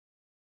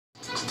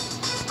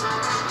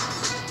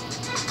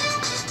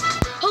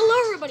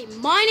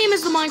My name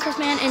is the Minecraft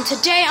Man, and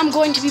today I'm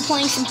going to be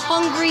playing some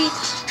Hungry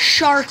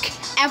Shark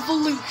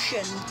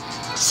Evolution.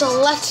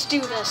 So let's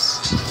do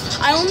this.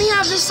 I only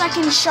have the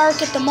second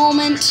shark at the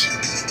moment.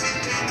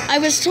 I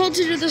was told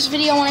to do this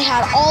video when I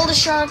had all the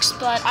sharks,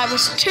 but I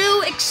was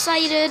too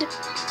excited,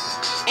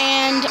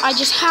 and I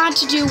just had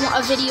to do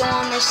a video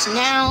on this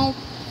now.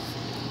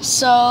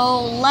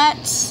 So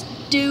let's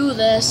do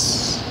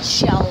this,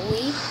 shall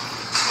we?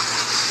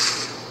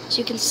 As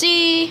you can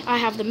see, I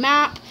have the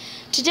map.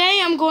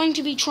 Today I'm going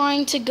to be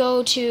trying to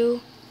go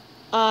to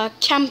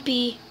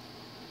Kempi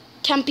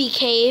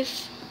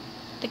Cave,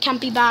 the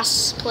Kempi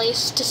Bass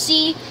place, to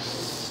see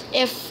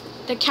if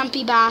the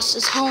Kempi Bass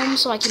is home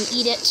so I can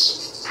eat it.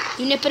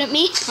 You nipping at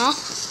me? Huh?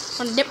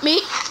 Wanna dip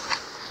me?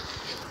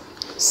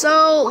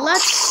 So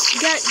let's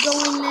get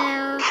going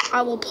there.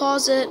 I will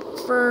pause it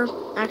for,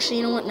 actually,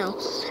 you know what, no.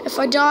 If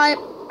I die,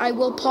 I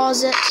will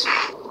pause it.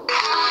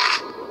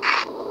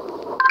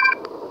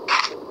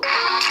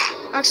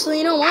 Actually,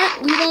 you know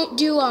what? We won't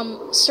do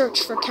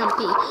search for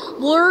Kempi.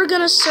 We're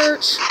gonna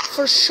search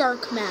for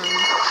Sharkman.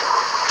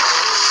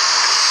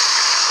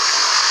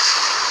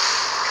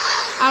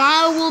 And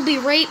I will be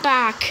right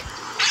back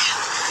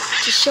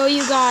to show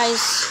you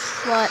guys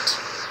what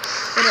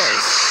it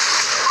is.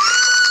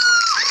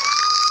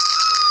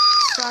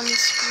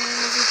 Sunscreen,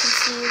 as you can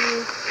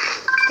see.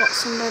 Got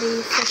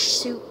somebody fish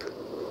soup.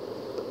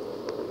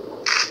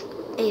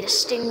 Ate a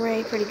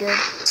stingray, pretty good.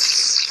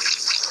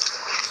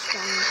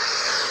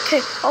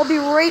 Okay, I'll be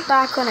right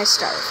back when I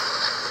start,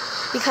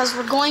 because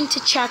we're going to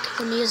check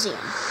the museum.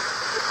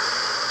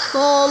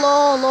 Lol,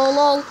 lol, lol,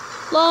 lol,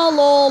 lol,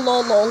 lol,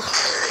 lol, lol.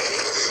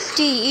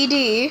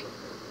 D-E-D.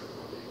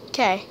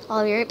 Okay,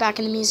 I'll be right back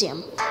in the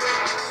museum.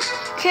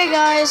 Okay,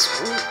 guys,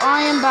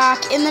 I am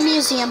back in the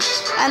museum,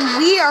 and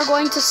we are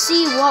going to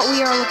see what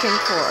we are looking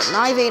for. And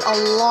I've ate a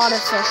lot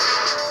of fish.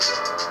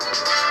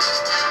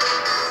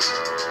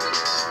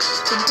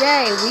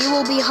 Today, we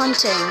will be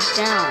hunting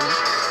down.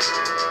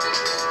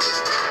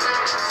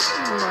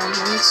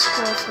 Let me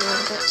scroll for a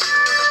little bit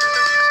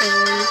so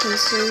that you can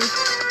see.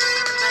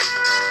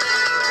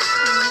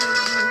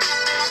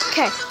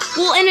 Okay,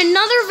 well, in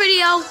another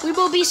video, we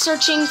will be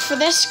searching for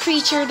this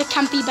creature, the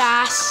Kempi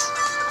Bass.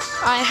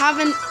 I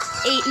haven't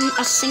eaten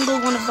a single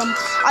one of them.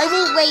 I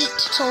will wait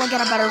till I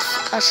get a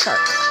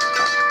shark.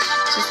 Okay.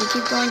 So if we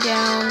keep going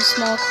down,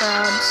 small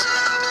crabs,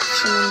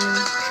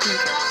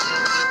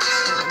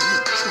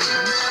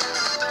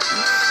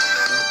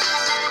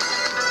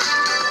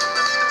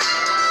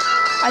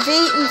 I've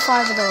eaten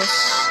 5 of those.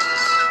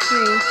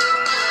 3.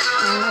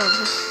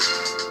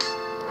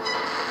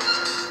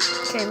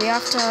 Okay, we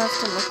have to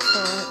look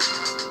for it.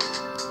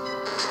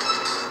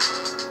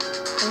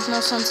 There's no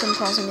sense in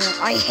pausing it.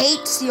 I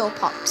hate seal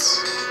pups.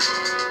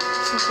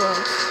 So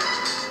gross.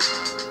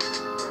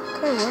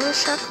 Okay, where is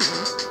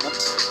Sharkman? What?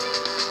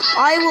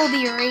 I will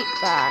be right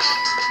back.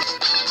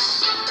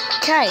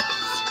 Okay,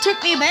 took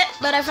me a bit,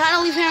 but I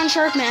finally found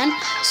Sharkman.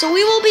 So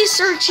we will be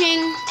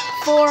searching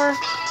for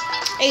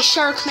a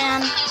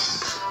Sharkman.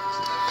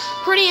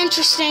 Pretty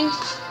interesting.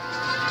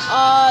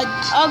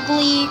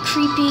 Ugly,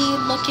 creepy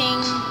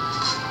looking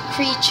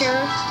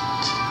creature.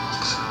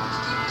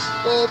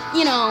 Well,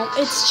 you know,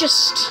 it's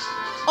just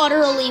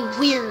utterly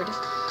weird.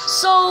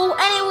 So,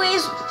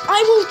 anyways,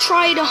 I will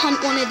try to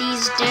hunt one of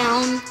these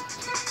down.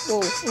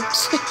 Whoa,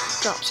 oops,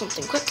 drop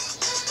something quick.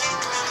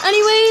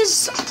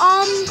 Anyways,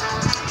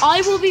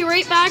 I will be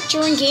right back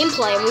during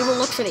gameplay, and we will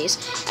look for these.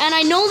 And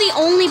I know the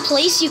only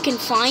place you can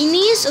find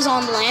these is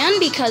on land,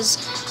 because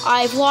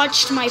I've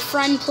watched my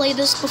friend play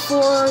this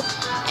before,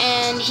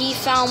 and he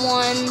found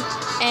one,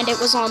 and it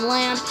was on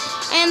land.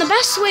 And the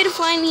best way to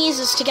find these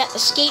is to get the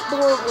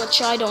skateboard,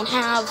 which I don't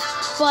have,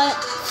 but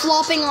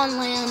flopping on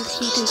land,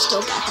 you can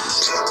still get him.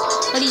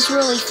 But he's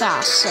really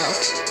fast, so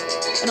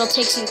it'll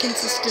take some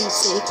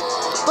consistency.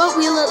 But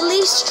we'll at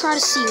least try to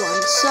see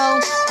one,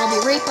 so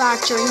I'll be right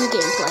back during the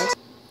gameplay.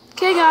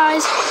 Okay,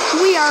 guys,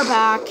 we are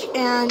back,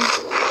 and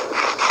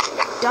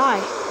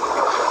die.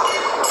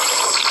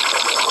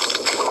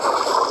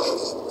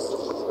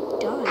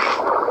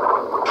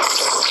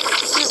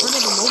 Get rid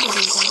of the mobile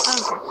games. I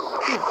don't care.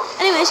 No.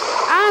 Anyways,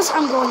 as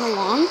I'm going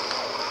along,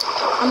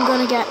 I'm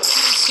gonna get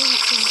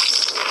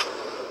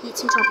eat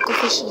some tropical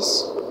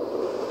fishies.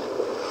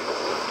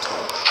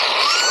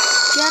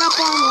 Get up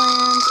on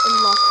land and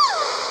look.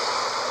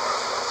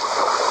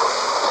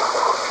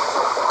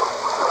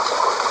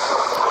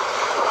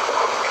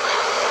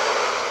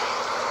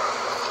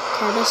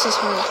 Okay, this is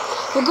hard.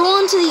 We'll go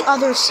on to the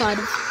other side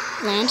of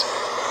land.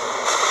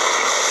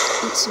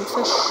 Eat some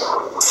fish.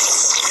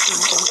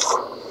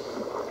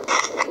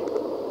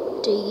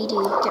 D-E-D,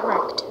 get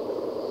wrecked.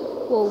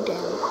 Whoa,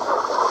 down.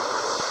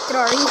 Get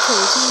our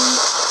crazy.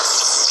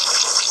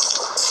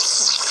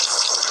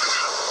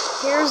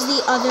 Here's the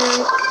other.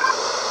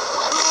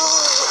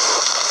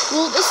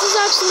 Well, this is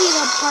actually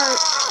the part,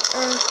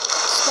 or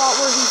spot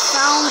where he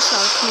found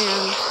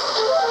Sharkman.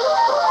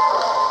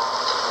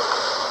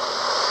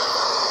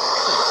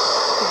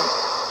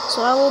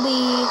 So I will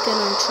be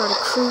gonna try to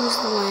cruise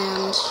the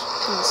land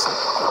in a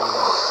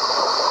second.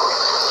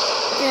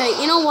 Okay,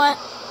 you know what?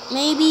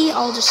 Maybe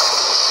I'll just...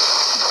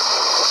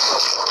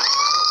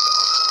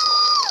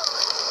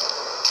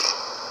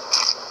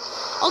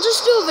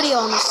 do a video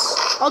on this.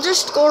 I'll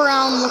just go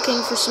around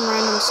looking for some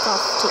random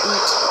stuff to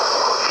eat.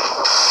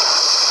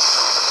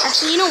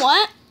 Actually, you know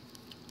what?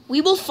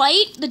 We will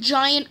fight the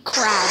giant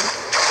crab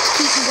to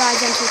keep you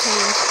guys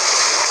entertained.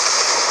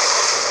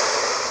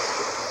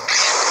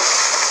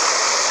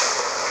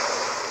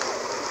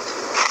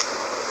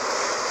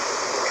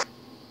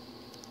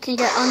 Can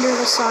get under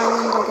this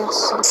island, I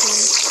guess, it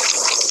appears.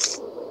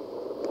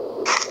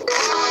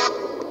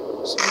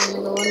 So I'm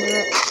gonna go under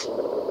it.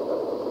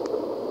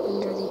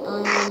 Under the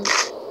island.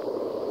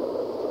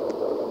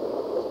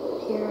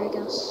 Here, I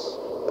guess.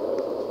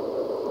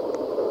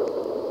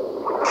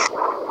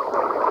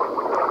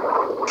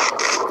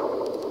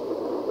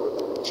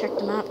 Check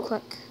the map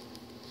quick.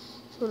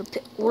 So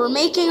we're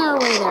making our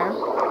way there.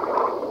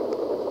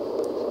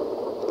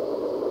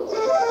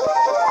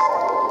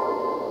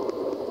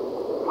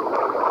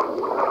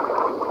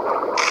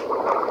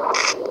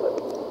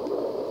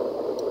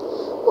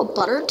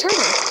 Buttered turtle.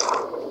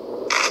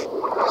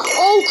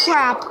 Oh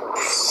crap!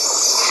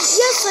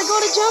 Yes, I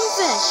got a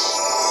gemfish!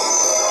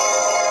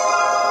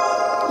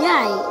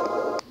 Yay!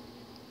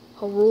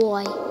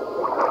 Hooray.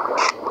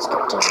 Let's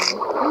get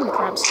down.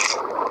 Crabs.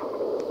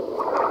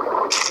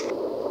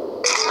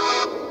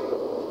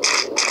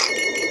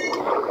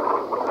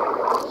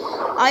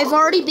 I've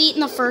already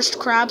beaten the first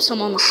crab, so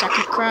I'm on the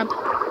second crab.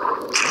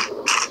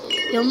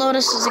 You'll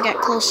notice as I get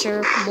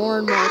closer, more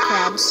and more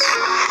crabs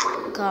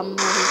come.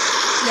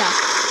 Yeah.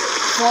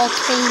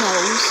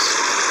 Volcanoes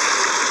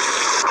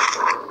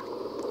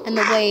in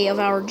the way of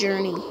our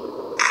journey.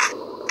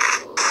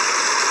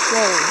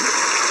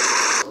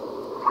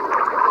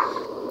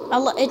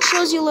 Whoa. It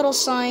shows you little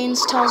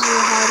signs, tells you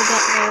how to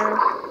get there.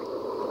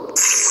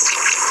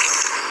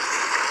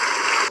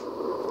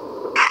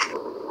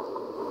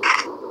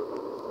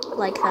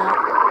 Like that.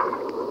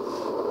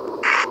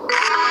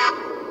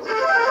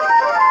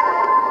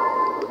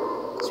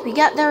 As we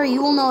get there,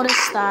 you will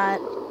notice that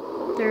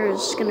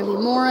there's going to be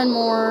more and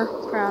more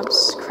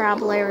crab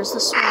layers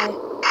this way.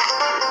 Ooh,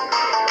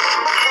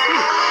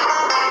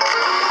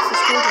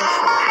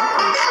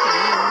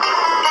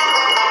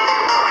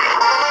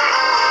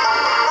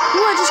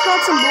 I just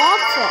got some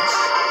blobfish.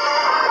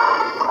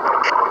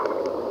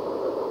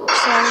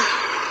 So,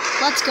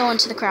 let's go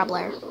into the crab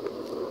lair.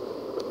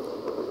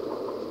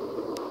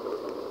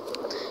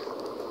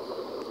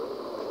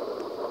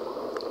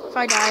 If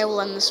I die, I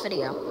will end this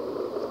video.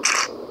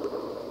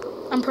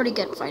 I'm pretty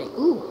good at fighting.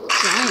 Ooh,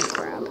 giant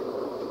crab.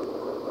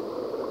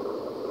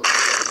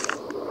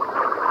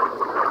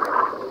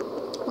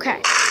 Okay,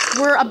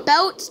 we're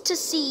about to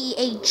see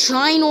a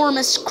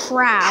ginormous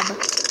crab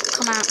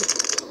come at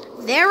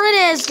me. There it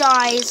is,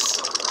 guys.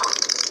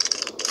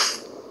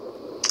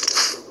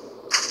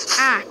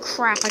 Ah,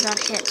 crap, I got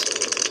hit.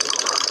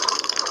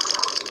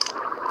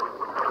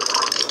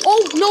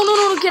 Oh, no,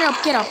 get up.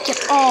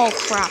 Oh,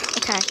 crap,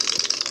 okay.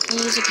 I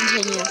need to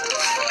continue.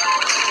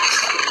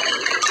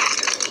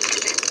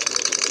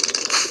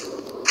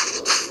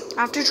 I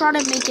have to try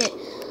to make it...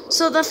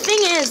 So the thing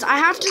is, I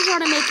have to try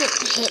to make it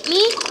hit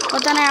me,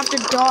 but then I have to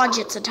dodge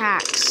its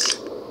attacks.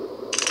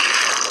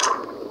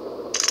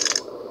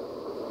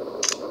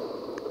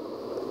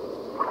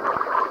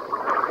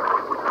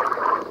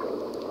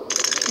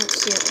 Can't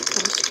see it, it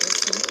comes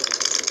towards me.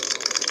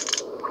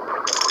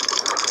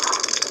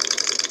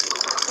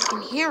 I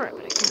can hear it,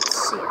 but I can't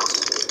see it.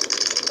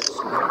 It's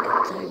not a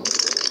good thing.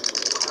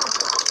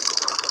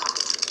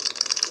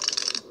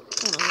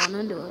 I'm gonna run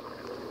into it.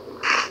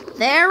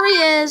 There he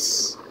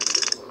is!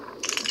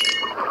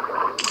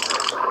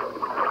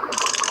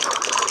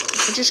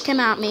 It just came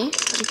at me,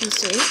 as you can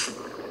see.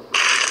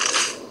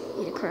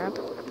 Eat a crab.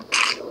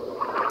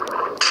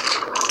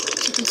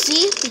 As you can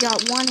see, we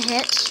got one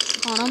hit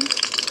on him.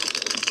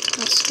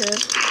 That's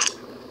good.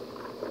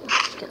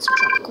 Get some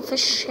tropical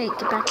fish. Hey,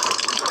 get back here.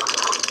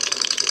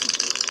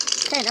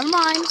 Okay, never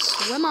mind.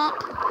 Swim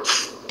up.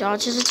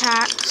 Dodge his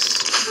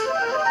attacks.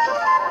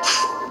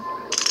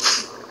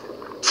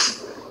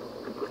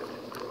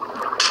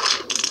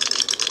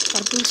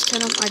 Got a boost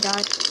in him. I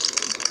died.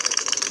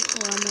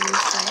 Or I'm gonna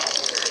die.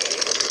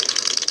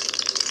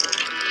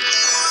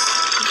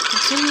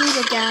 Continued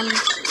again.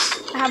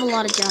 I have a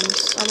lot of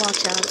gems. I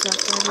watch ads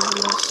after I do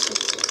videos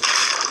with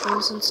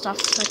gems and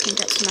stuff so I can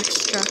get some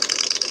extra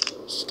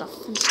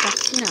stuff and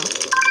stuff, you know.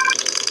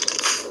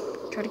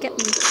 Try to get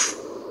me.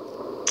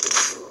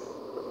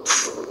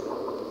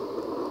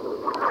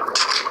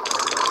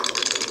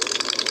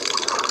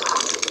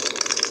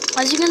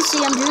 As you can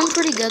see, I'm doing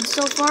pretty good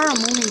so far. I'm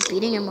only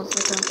beating him with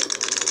like a...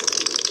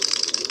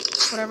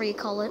 whatever you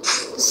call it.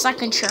 The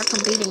second shark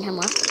I'm beating him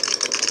with.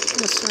 I'm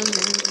gonna swim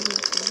there.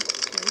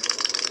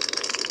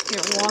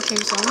 You're walking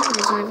zone, so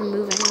he's not even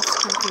moving. It's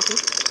kind of creepy.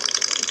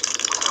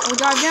 Oh,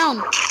 dive down!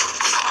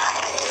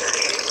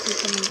 You're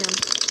coming down.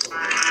 I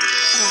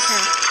don't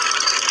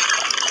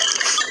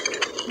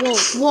care.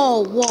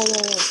 Whoa.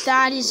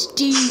 That is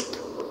deep.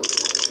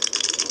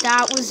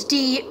 That was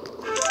deep.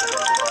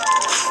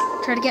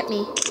 Try to get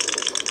me.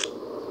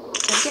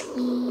 Get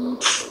me.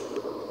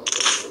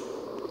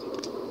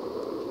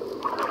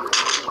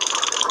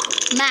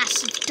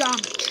 Massive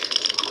damage.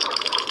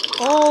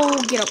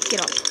 Oh, get up,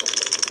 get up.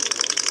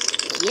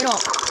 Get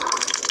up.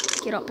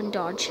 Get up and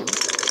dodge him.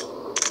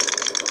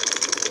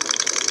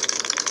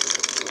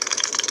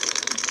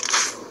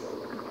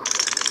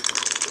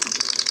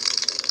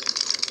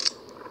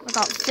 I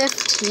got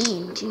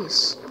 15,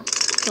 jeez.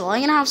 Okay, well,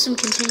 I'm gonna have some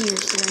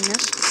continuers doing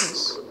this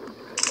because,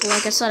 well,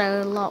 like I said,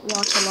 I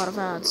watch a lot of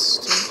ads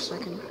too, so I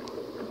can.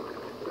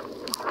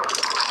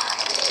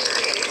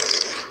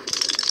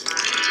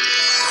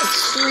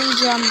 It's 3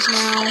 gems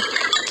now,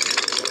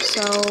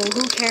 so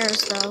who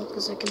cares though?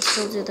 Because I can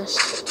still do this.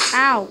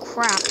 Ow,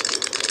 crap!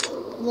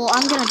 Well,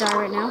 I'm gonna die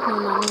right now. No, no,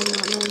 no, no, no,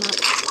 no.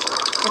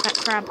 Get that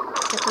crab.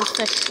 Get those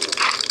fish.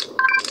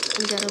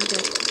 I'm good. I'm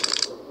good.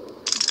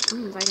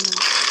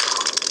 Vitamins.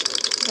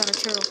 Got a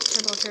turtle.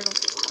 Turtle.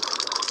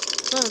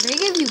 Oh, they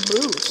give you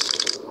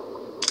boost.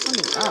 Don't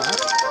need that. I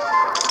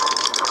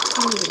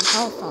don't need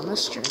health on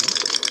this journey.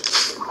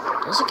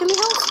 Does it give me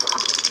health?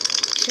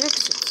 Sure,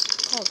 'cause it's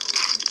called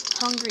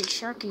Hungry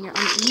Shark and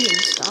I'm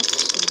eating stuff.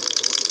 So.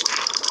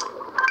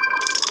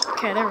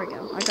 Okay, there we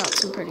go. I got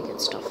some pretty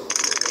good stuff.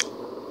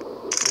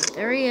 Okay,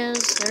 there he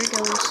is. There he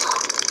goes.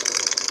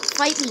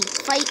 Fight me,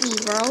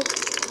 bro.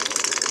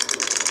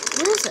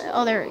 Where is it?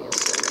 Oh, there he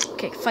is.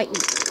 Okay, fight me.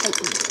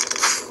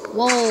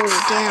 Whoa,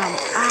 damn.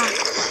 Ah,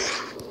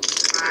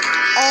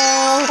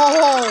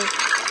 oh,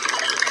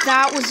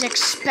 that was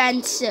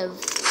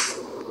expensive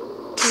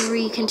to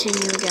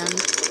re-continue again.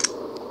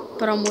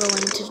 But I'm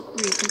willing to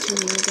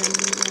re-continue again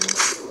and again.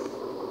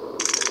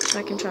 So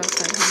I can try to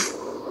fight him.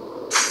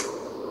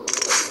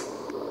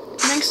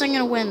 Next, I'm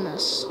gonna win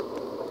this.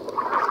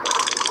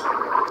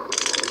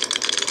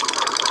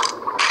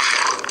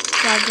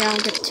 Dive down,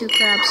 get the 2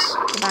 crabs,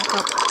 go back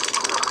up.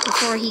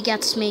 Before he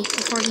gets me,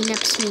 before he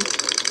nips me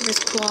with his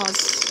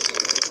claws.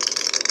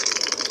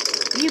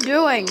 What are you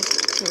doing,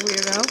 you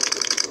weirdo?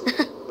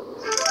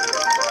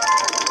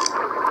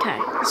 Okay,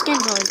 this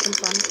game's always been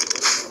fun.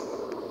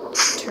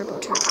 Turbo.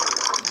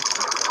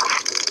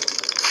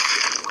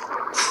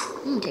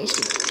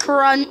 Tasty.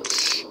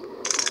 Crunch.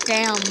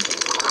 Damn.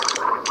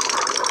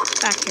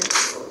 Back here.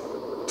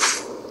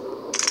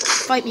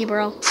 Fight me,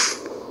 bro.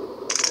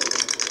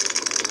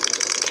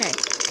 Okay,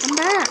 come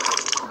back.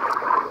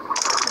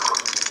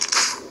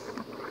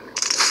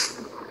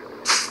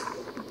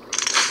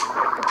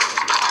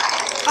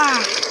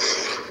 Ah.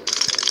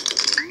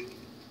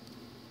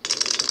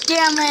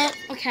 Damn it.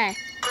 Okay.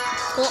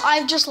 Well,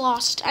 I've just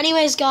lost.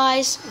 Anyways,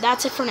 guys,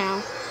 that's it for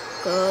now.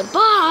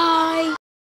 Goodbye.